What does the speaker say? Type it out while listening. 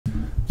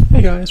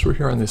Hey guys, we're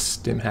here on this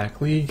Stim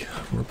Hack League.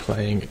 We're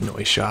playing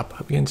Noiseshop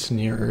up against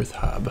Near Earth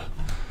Hub.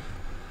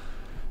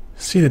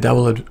 See the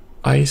double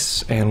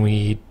ice, and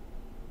we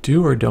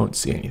do or don't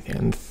see anything.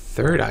 And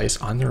third ice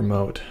on the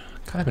remote.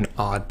 Kind of an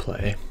odd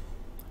play.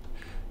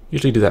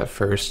 Usually do that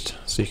first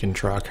so you can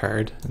draw a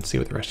card and see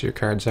what the rest of your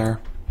cards are.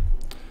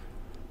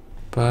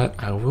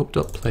 But I will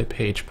play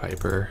Page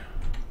Piper.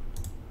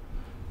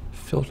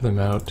 Filter them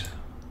out.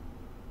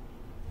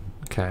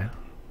 Okay.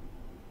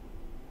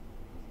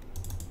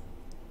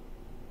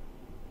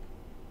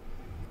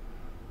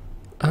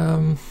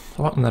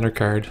 I want another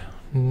card.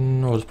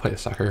 I'll just play a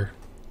sucker.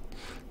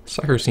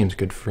 Sucker seems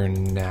good for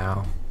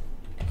now.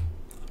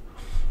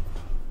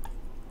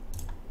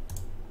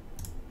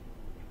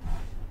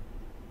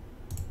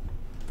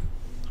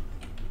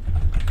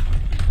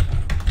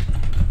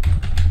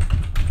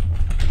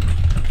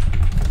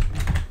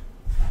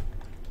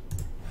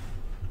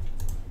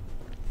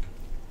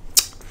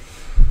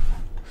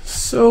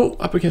 So,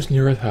 up against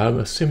Near Earth Hub,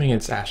 assuming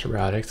it's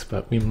Astrobotics,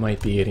 but we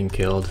might be getting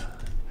killed.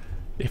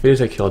 If it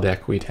is a kill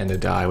deck, we tend to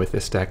die with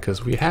this deck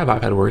because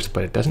I've had worse,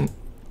 but it doesn't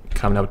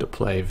come out to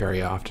play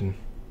very often.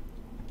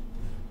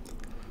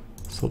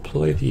 So we'll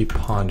play the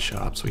Pawn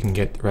Shop so we can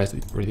get the rest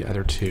of the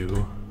other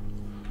two.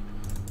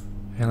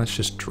 And let's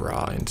just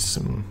draw into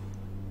some,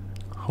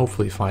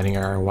 hopefully finding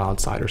our wild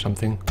side or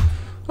something.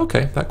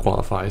 Okay, that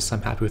qualifies.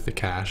 I'm happy with the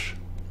cash.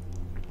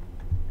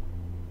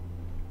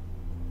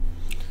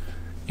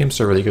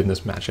 Imps are really good in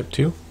this matchup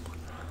too.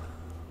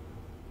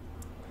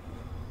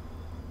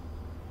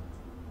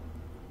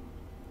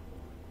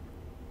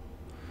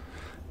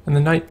 And the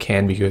knight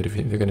can be good if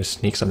they're going to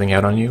sneak something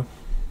out on you.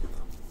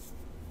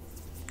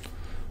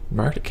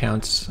 Marked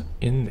accounts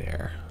in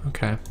there.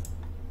 Okay.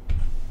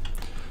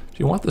 Do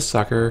you want the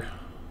sucker?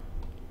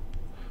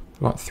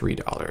 We want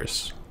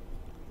 $3.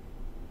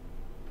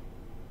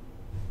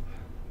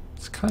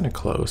 It's kind of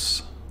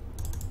close.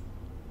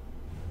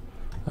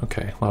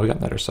 Okay, well, we got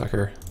another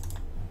sucker.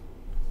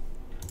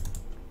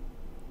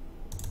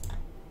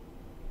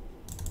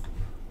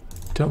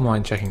 Don't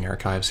mind checking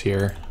archives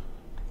here.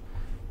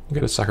 We'll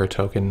get a sucker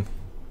token,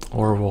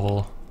 or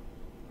we'll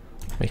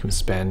make him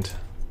spend.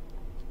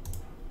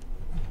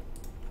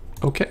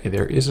 Okay,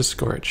 there is a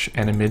Scorch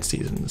and a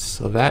mid-seasons,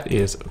 so that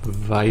is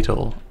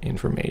vital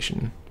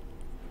information.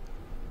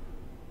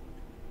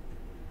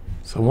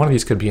 So one of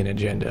these could be an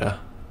agenda,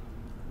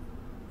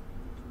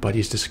 but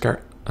he's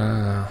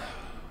yeah,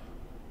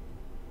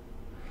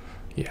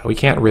 we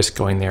can't risk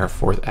going there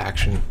fourth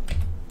action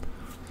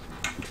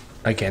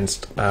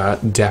against a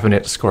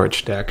definite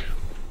Scorch deck.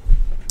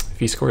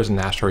 If he scores an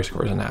Astro, he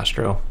scores an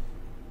Astro.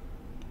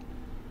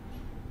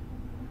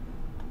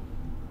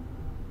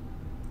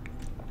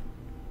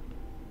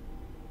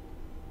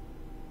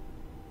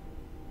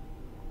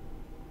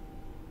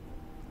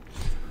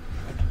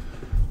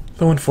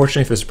 Though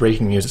unfortunately, if this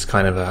breaking news is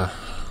kind of a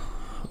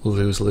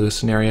lose-lose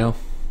scenario.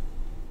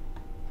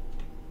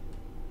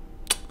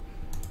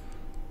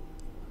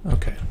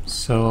 Okay,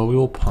 so we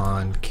will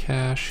pawn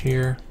cash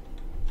here.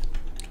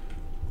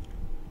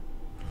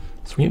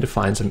 So we need to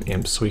find some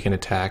imps so we can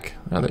attack.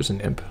 Oh, there's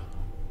an imp.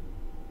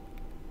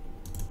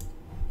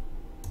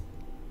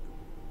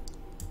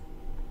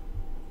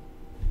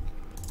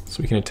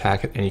 So we can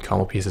attack at any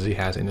combo pieces he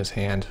has in his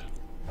hand.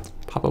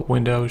 Pop-up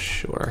window,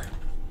 sure.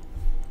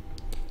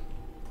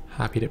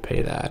 Happy to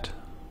pay that.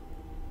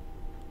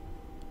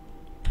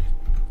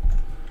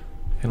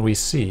 And we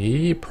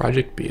see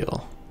Project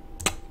Beal.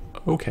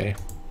 Okay.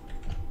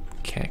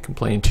 Can't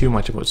complain too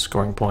much about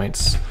scoring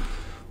points.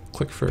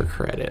 Click for a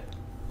credit.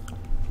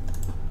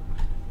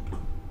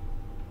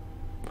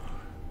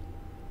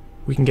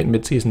 We can get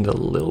mid-seasoned a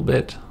little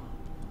bit,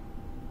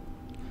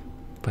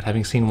 but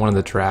having seen one of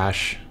the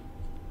trash,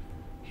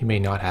 he may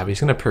not have. He's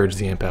going to purge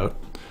the imp out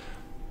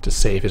to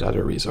save his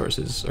other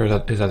resources, or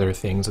his other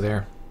things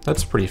there.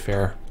 That's pretty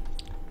fair.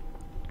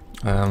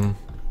 I think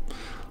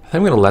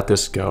I'm going to let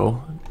this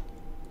go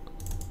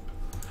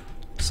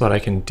so that I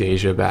can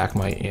Deja back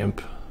my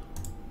imp.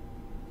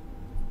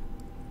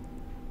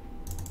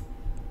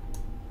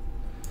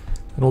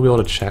 And we'll be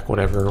able to check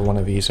whatever one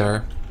of these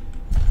are.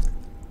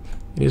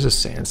 It is a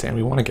sand.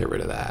 We want to get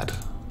rid of that.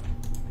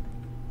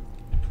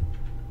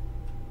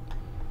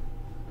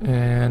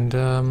 And,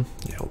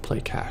 yeah, we'll play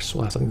cash, so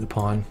we'll have something to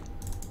pawn.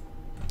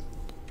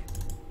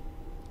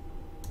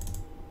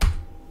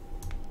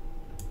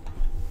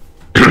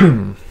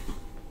 So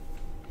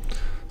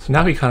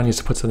now he kind of needs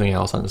to put something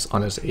else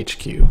on his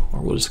HQ,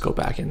 or we'll just go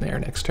back in there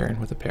next turn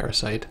with a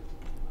Parasite.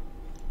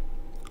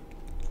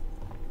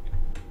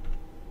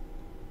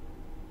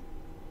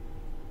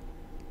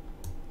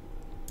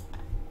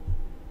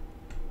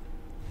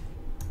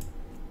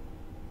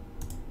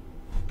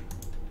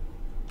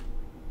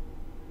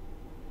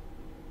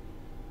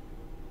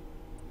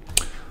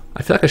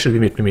 I feel like I should be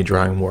maybe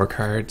drawing more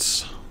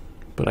cards,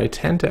 but I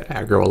tend to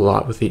aggro a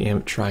lot with the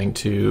imp trying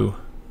to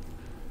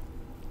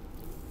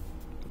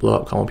blow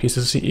up combo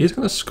pieces. He is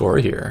going to score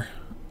here.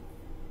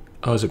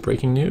 Oh, is it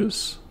breaking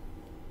news?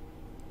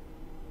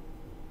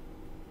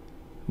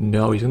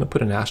 No, he's going to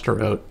put an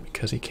Astro out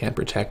because he can't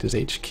protect his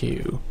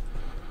HQ.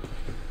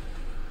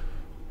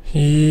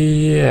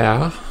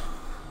 Yeah,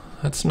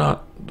 that's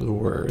not the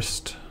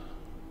worst.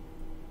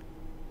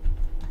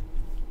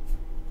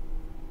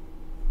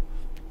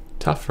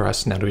 Tough for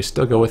us now. Do we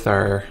still go with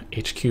our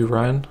HQ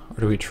run,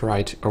 or do we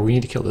try to, or we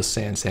need to kill the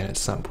Sand at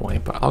some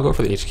point, but I'll go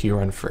for the HQ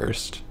run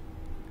first.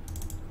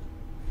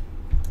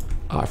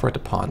 Oh, I forgot to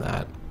pawn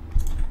that.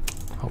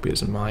 Hope he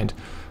doesn't mind.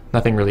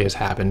 Nothing really has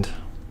happened.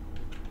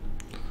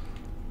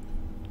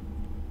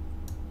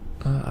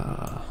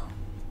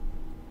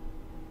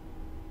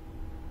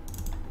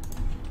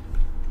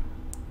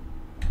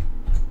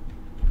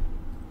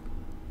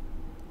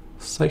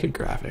 Psychic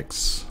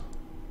graphics.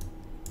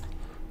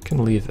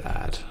 Can leave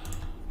that.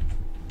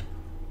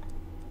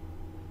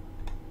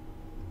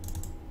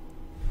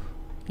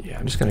 Yeah,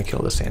 I'm just gonna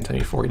kill this Anton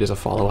before he does a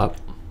follow-up.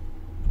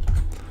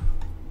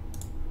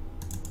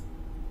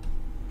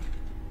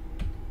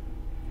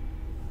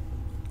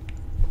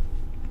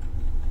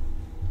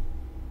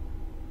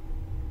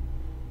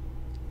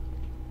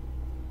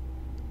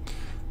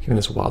 Giving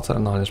this wild side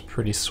on is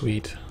pretty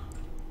sweet.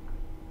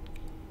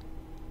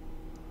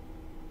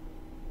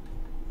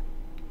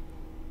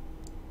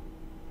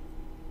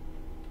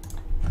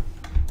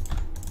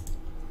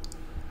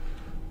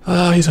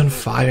 Oh, he's on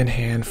 5 in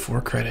hand,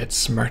 4 credits,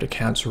 smart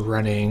accounts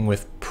running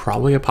with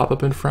probably a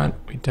pop-up in front.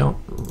 We don't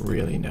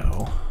really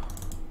know.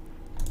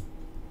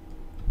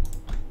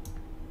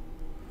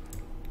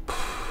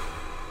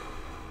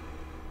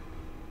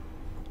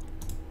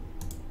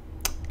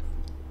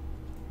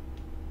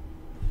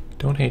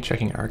 Don't hate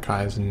checking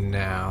archives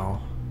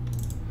now,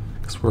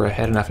 because we're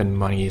ahead enough in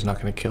money, he's not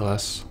going to kill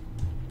us.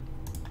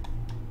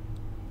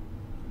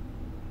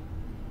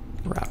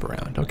 Wrap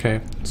around.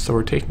 Okay, so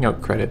we're taking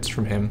out credits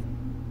from him.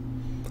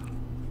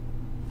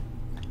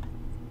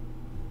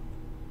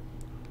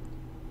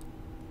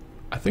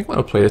 I think I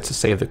want to play this to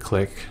save the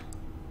click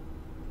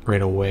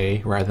right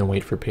away rather than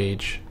wait for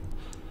page.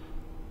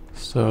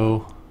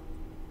 So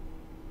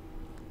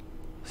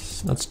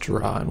let's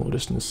draw and we'll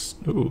just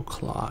ooh,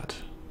 clot.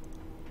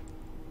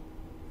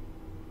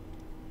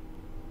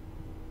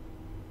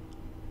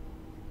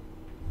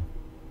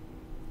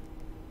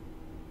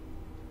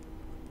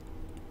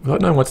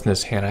 Without knowing what's in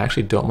his hand, I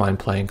actually don't mind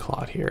playing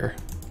clot here.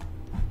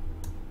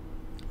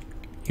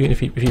 Even if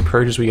he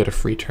purges, we get a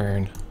free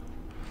turn,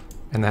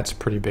 and that's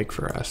pretty big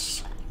for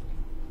us.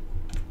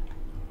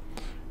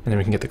 And then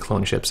we can get the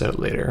clone ships out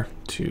later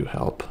to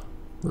help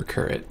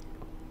recur it.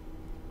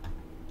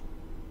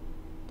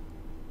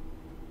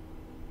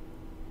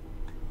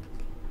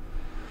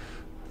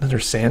 Another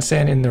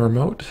Sand in the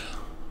remote.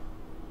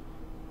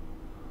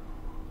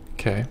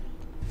 Okay.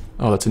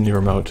 Oh, that's a new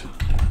remote.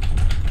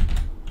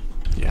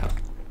 Yeah.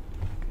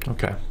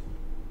 Okay.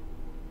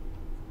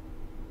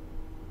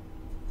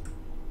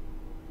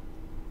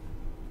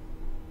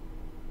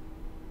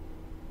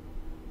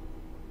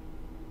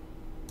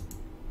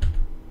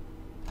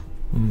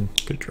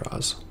 Good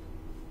draws.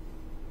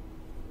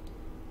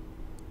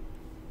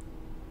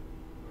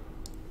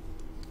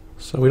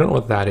 So we don't know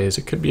what that is.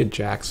 It could be a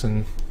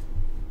Jackson.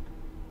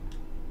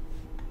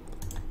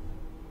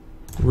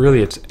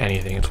 Really, it's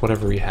anything. It's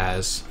whatever he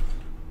has.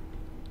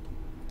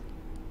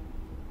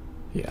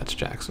 Yeah, it's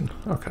Jackson.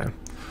 Okay.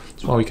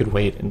 So while we could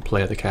wait and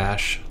play the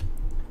cash.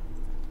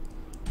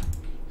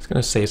 It's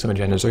going to save some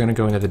agendas. They're going to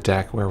go into the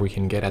deck where we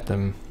can get at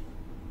them.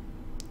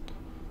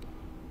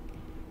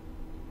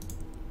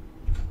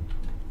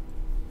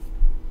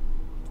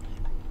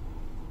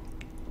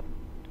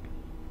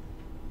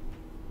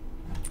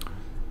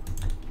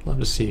 Love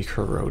to see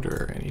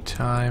Corroder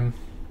anytime.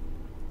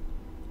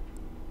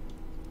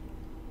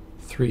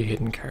 3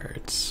 hidden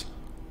cards.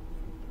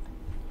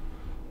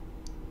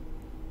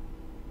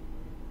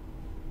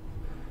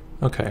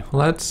 Okay,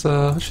 let's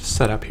just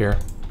set up here.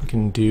 We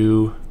can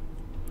do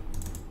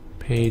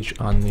page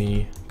on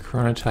the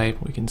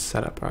chronotype. We can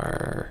set up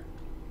our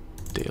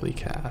daily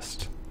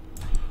cast.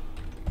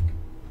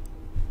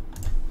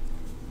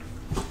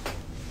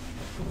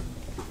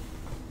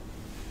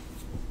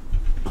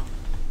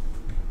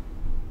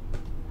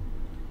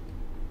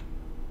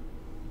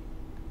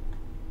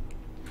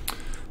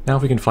 Now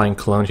if we can find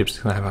clone ships,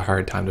 it's going to have a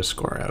hard time to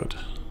score out.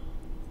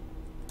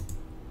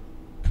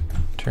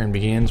 Turn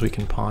begins, we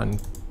can pawn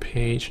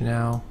page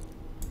now.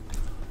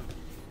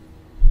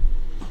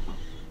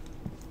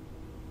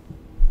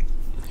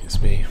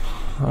 Excuse me.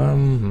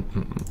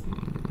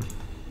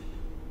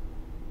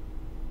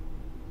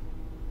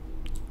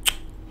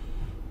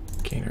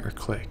 Gainer a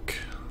click.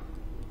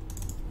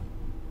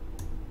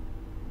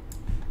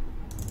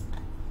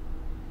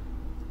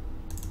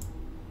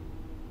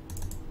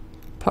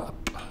 Pop.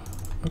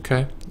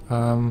 Okay.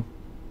 We'll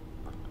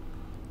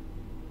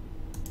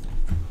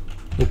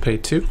pay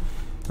 2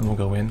 and we'll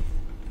go in.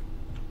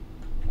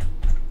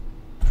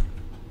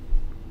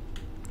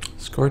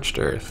 Scorched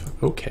Earth.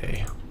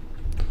 Okay.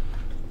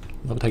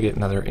 Love to get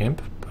another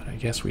imp, but I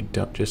guess we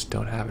just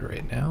don't have it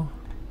right now.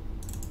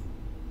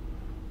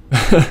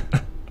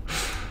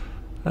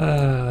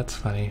 That's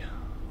funny.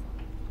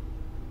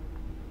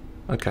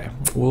 Okay,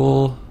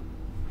 we'll...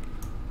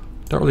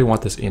 Don't really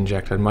want this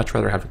inject. I'd much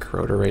rather have a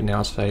corroder right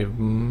now, so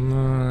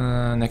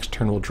next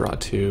turn we'll draw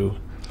 2.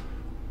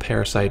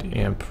 Parasite,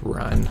 Imp,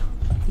 run.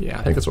 Yeah,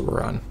 I think that's what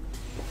we're on.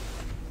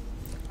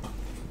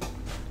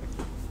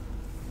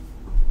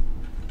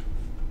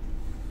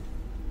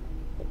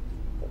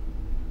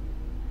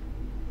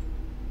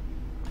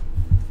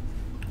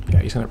 Yeah,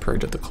 he's going to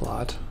purge up the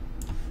clot.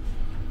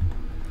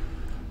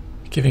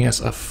 Giving us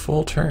a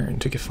full turn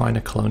to find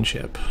a clone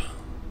chip.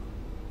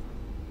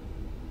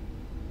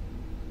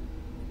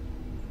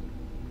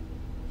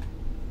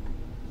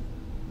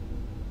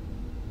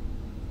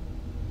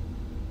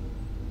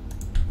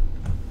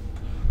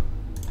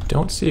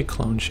 Don't see a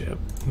clone chip.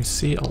 We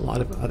see a lot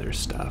of other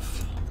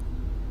stuff.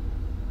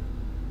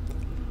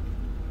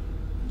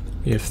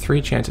 We have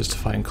 3 chances to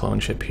find clone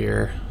chip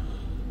here.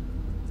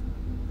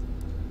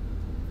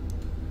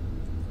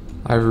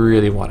 I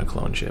really want a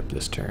clone chip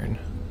this turn.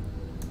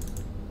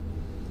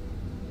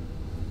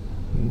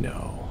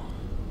 No.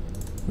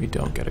 We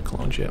don't get a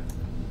clone chip.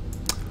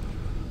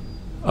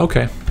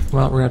 Okay,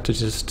 well, we're gonna have to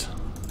just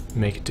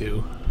make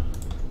do.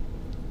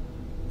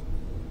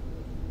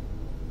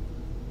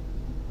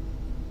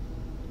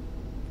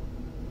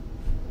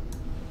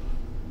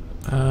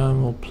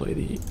 We'll play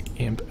the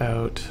imp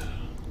out.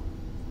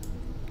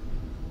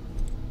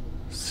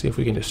 See if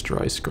we can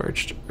destroy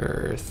Scorched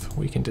Earth.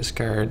 We can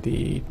discard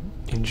the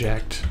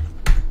inject.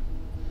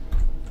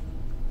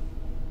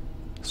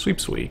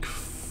 Sweeps weak.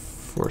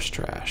 Force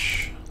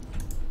trash.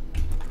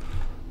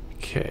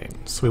 Okay,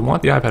 so we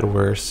want the iPad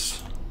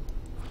worse.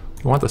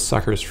 We want the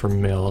suckers for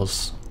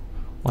Mills.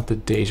 We want the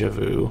deja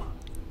vu.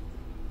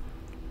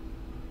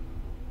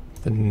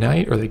 The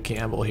knight or the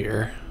gamble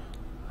here?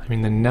 I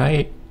mean, the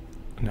knight.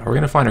 No, we're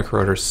gonna find our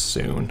corroder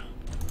soon.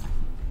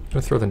 I'm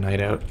gonna throw the knight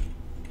out.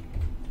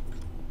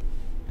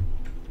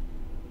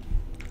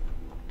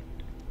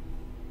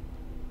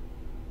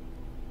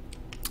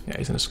 Yeah,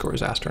 he's gonna score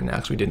his Astro now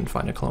because we didn't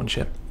find a clone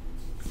chip.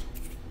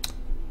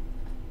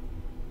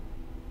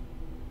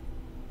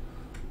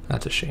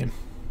 That's a shame.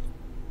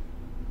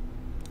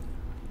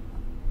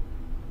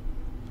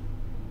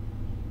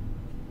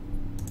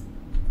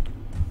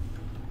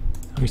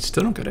 We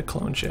still don't get a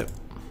clone chip.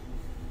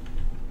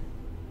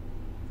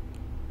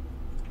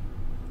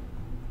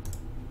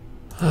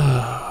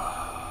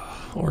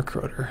 Or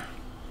corroder.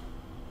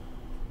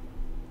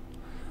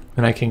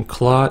 And I can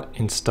clot,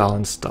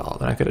 install.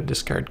 Then I gotta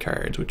discard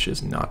cards, which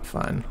is not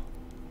fun.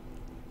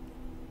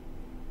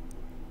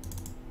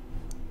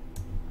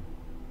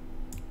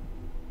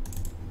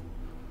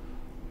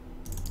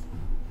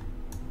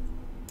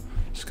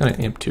 Just gonna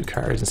imp 2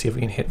 cards and see if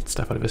we can hit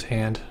stuff out of his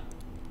hand.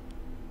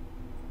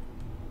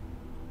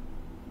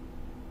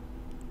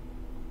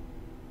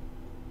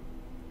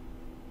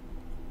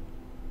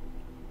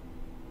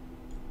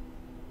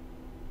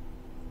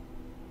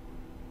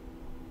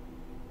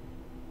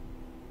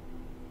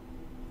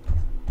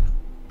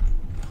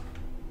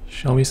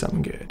 Show me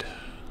something good.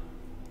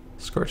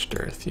 Scorched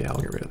Earth, yeah, I'll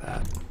get rid of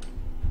that.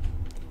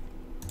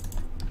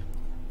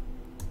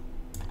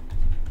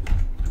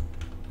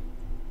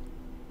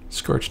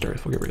 Scorched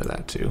Earth, we'll get rid of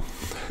that too.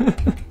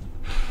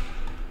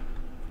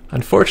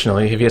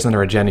 Unfortunately, if he has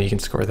another agenda, he can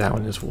score that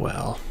one as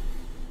well.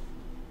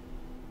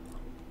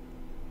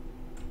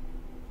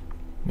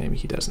 Maybe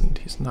he doesn't,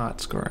 he's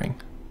not scoring.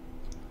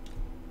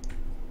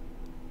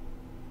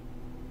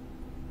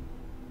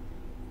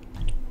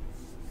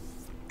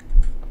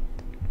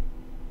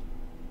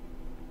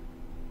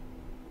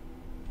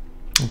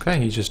 Okay,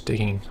 he's just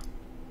digging.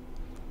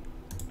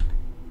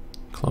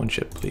 Clone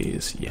chip,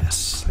 please.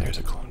 Yes, there's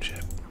a clone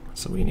chip.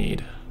 That's what we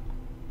need.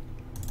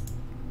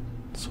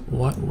 That's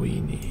what we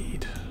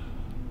need.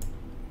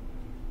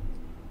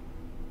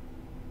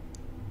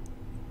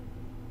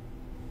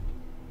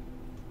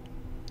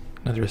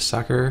 Another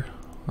sucker.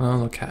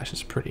 Oh, Cash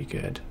is pretty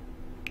good.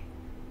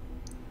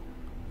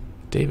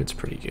 David's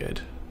pretty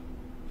good.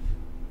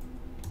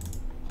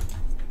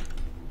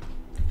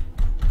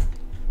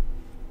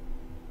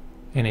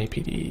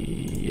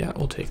 NAPD, yeah,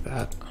 we'll take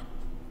that.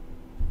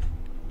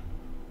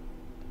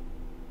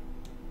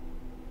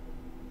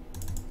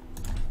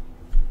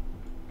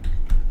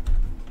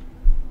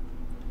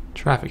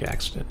 Traffic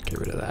accident, get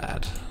rid of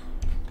that.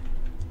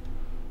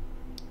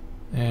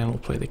 And we'll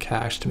play the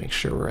cash to make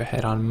sure we're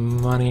ahead on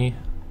money.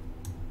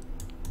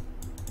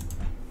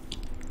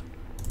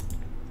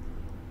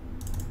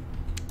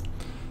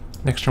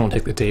 Next turn we'll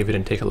take the David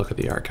and take a look at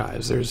the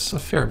archives. There's a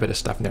fair bit of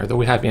stuff in there, though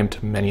we have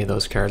imped many of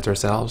those cards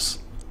ourselves.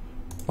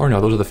 Or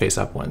no, those are the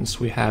face-up ones.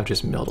 We have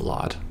just milled a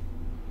lot.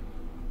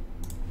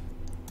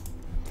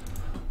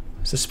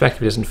 I suspect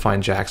if he doesn't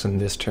find Jackson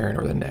this turn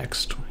or the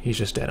next, he's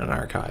just dead on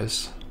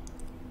archives.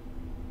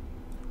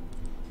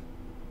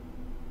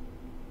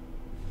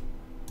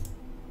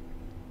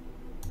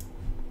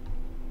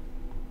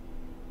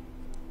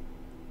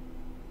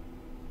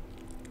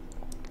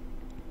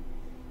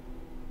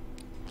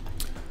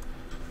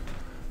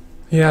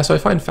 Yeah, so I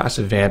find Fast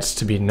Advance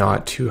to be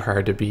not too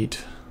hard to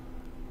beat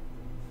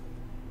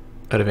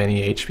out of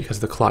NEH because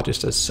the clot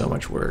just does so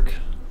much work.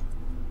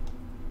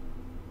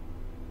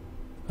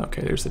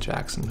 Okay, there's the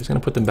Jackson. He's going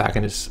to put them back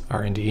in his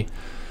R&D,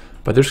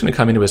 but they're just going to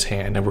come into his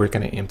hand, and we're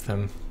going to imp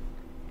them,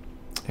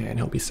 and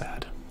he'll be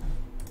sad.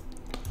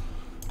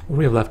 What do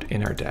we have left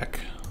in our deck?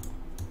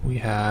 We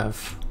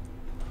have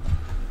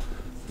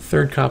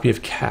third copy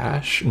of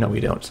Cash. No,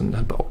 we don't.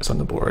 It's on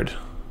the board.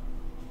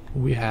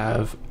 We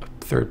have a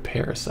third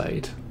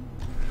Parasite.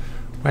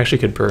 We actually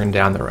could burn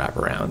down the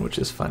wraparound, which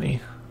is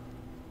funny.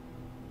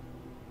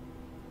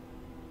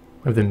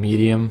 We have the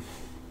Medium.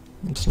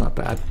 It's not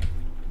bad.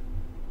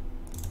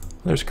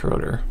 There's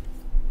Corroder.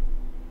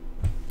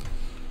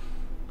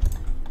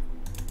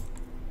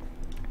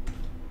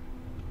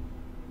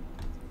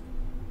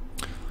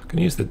 I'm going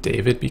to use the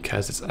David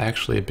because it's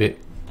actually a bit...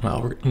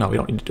 Well, no, we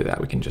don't need to do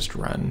that. We can just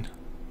run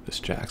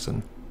this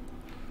Jackson.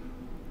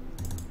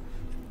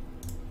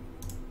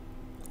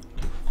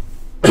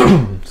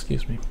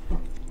 Excuse me.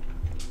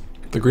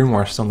 The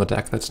Grimoire is still on the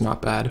deck. That's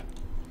not bad.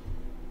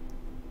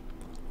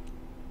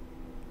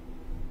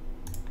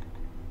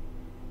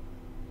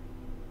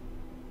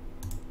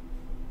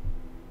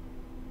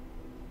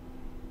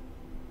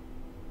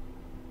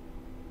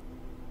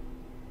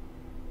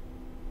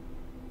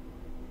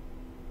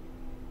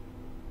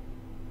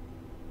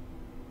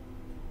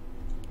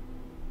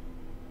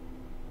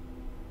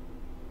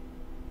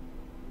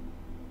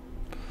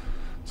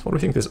 So what do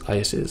we think this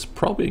ice is?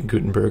 Probably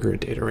Gutenberg or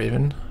Data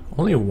Raven.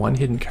 Only one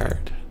hidden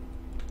card.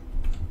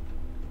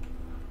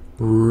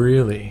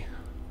 Really?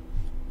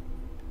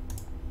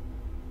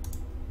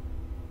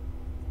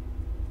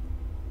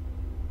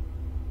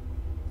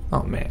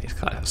 Oh man, he's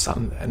gotta have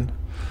some then.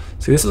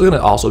 See, this is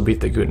gonna also beat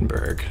the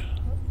Gutenberg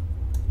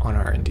on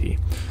R&D.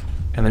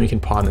 And then we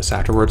can pawn this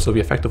afterwards, so it'll be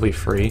effectively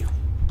free.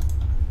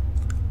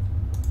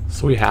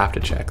 So we have to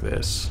check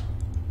this.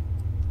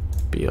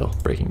 Beal,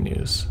 breaking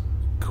news.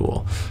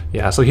 Cool.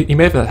 Yeah, so he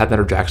may have had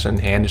another Jackson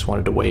in hand, just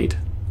wanted to wait.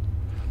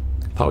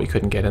 Thought we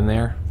couldn't get in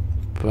there,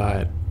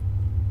 but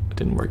it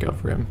didn't work out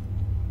for him.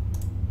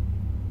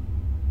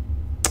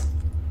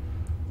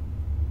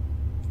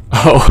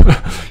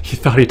 Oh, he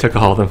thought he took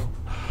all of them.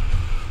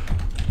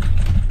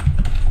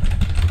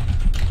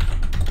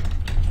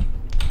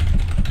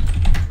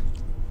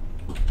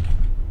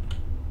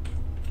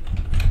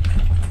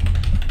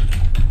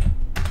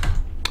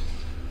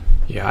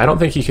 Yeah, I don't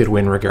think he could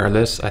win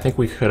regardless. I think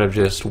we could have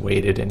just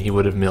waited and he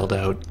would have milled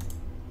out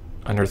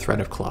under threat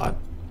of Claude.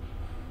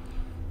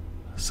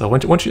 So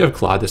once you have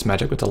Claude, this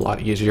magic gets a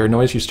lot easier.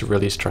 Noise used to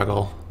really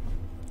struggle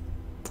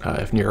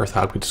if near Earth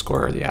Hub would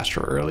score the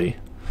Astro early.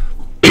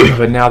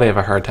 But now they have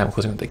a hard time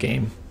closing out the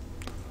game.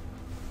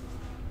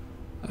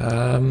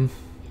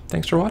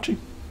 Thanks for watching.